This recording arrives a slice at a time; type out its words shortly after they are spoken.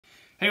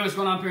Hey, what's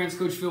going on, parents?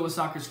 Coach Phil with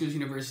Soccer Schools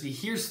University.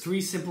 Here's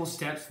 3 simple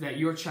steps that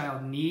your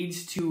child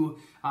needs to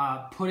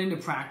put into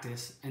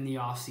practice in the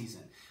off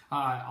season.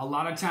 A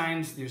lot of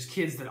times there's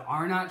kids that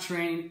are not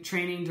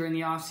training during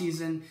the off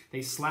season.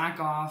 They slack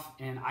off,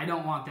 and I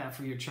don't want that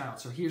for your child.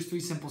 So here's 3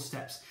 simple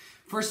steps.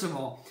 First of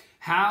all,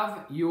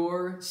 have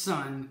your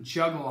son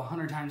juggle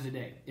 100 times a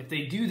day. If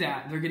they do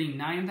that, they're getting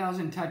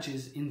 9,000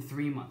 touches in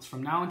 3 months.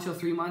 From now until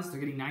 3 months, they're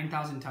getting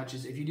 9,000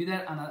 touches. If you do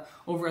that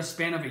over a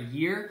span of a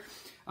year,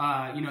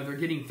 they're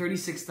getting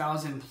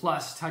 36,000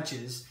 plus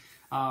touches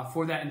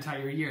for that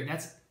entire year.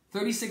 That's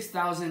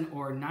 36,000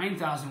 or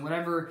 9,000,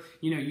 whatever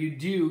you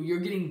do. You're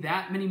getting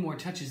that many more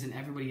touches than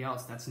everybody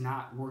else that's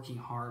not working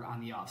hard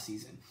on the off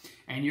season,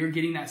 and you're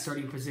getting that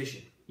starting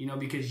position.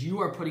 Because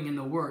you are putting in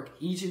the work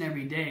each and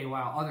every day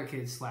while other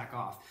kids slack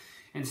off.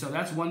 And so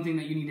that's one thing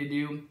that you need to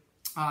do.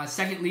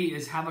 Secondly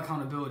is have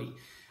accountability.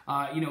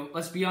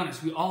 Let's be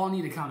honest, we all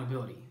need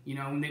accountability.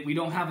 We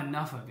don't have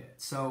enough of it.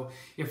 So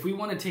if we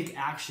want to take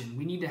action,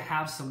 we need to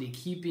have somebody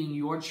keeping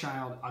your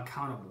child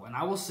accountable. And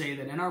I will say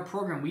that in our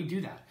program, we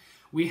do that.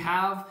 We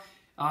have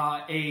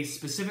a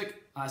specific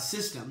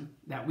system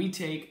that we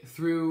take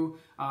through,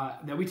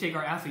 that we take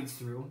our athletes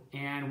through,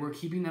 and we're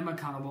keeping them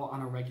accountable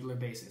on a regular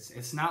basis.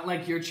 It's not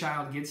like your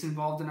child gets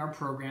involved in our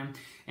program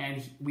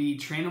and we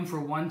train them for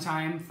one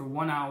time for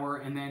 1 hour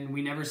and then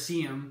we never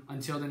see them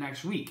until the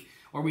next week,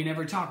 or we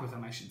never talk with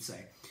them, I should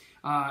say.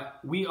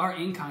 We are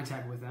in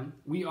contact with them.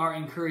 We are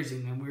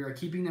encouraging them. We are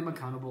keeping them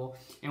accountable,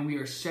 and we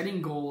are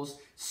setting goals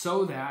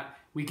so that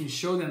we can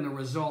show them the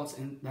results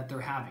that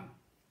they're having.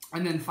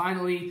 And then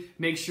finally,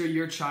 make sure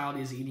your child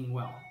is eating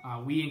well.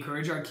 We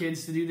encourage our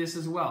kids to do this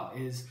as well,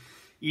 is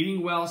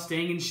eating well,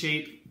 staying in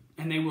shape,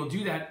 and they will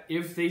do that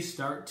if they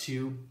start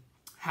to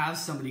have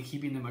somebody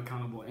keeping them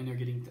accountable and they're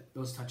getting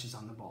those touches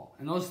on the ball.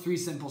 And those 3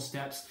 simple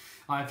steps,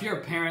 if you're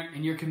a parent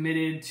and you're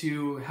committed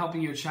to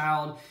helping your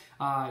child,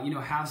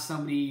 have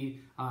somebody,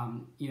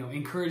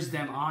 encourage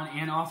them on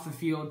and off the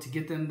field to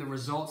get them the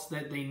results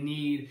that they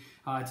need,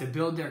 to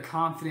build their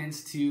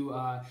confidence, to,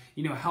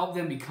 help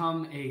them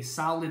become a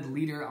solid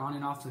leader on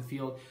and off the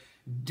field,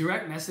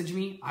 direct message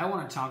me. I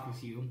want to talk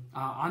with you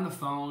on the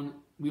phone.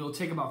 We'll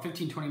take about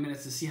 15-20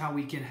 minutes to see how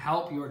we can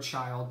help your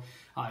child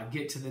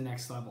get to the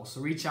next level.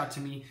 So reach out to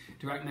me,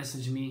 direct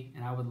message me,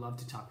 and I would love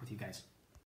to talk with you guys.